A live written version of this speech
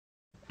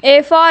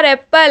A for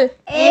apple.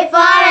 A for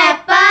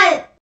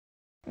apple.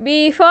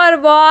 B for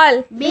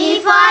ball. B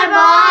for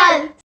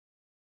ball.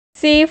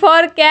 C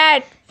for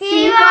cat.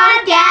 C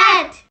for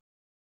cat.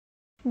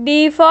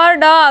 D for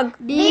dog.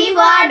 D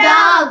for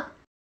dog.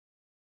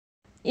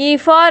 E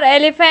for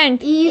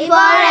elephant. E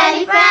for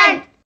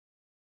elephant.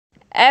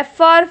 F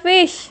for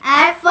fish.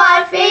 F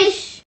for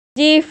fish.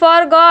 G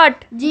for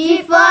goat.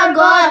 G for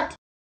goat.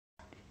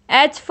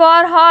 H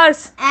for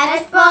horse.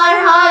 H for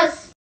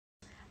horse.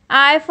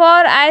 I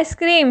for ice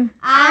cream.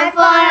 I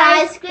for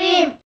ice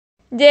cream.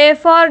 J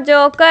for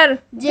joker.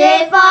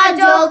 J for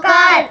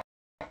joker.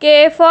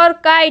 K for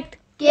kite.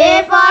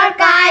 K for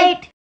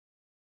kite.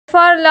 L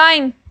for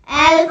lion.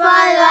 L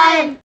for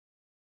lion.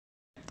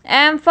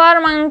 M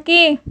for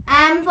monkey.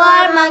 M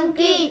for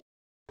monkey.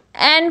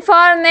 N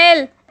for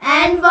nail.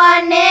 N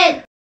for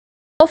nail.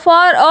 O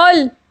for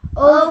owl.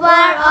 O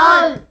for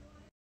owl.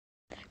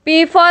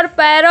 P for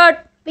parrot.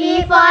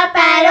 P for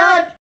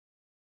parrot.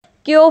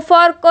 Q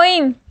for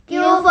coin.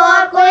 Q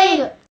for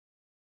queen.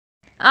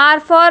 R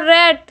for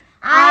rat.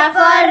 R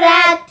for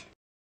rat.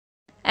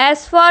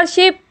 S for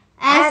sheep.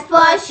 S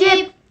for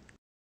sheep.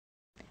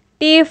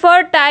 T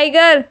for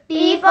tiger.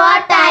 T for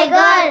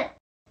tiger.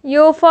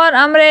 U for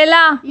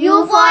umbrella.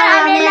 U for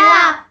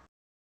umbrella.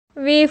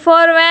 V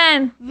for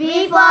van.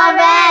 V for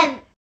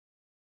van.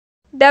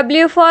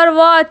 W for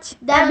watch.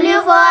 W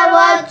for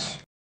watch.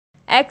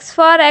 X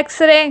for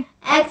x-ray.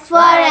 X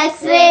for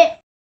x-ray.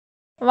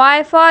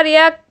 Y for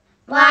yak.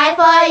 Y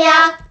for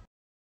yak.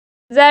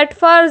 Z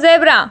for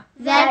zebra.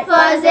 Z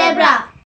for zebra.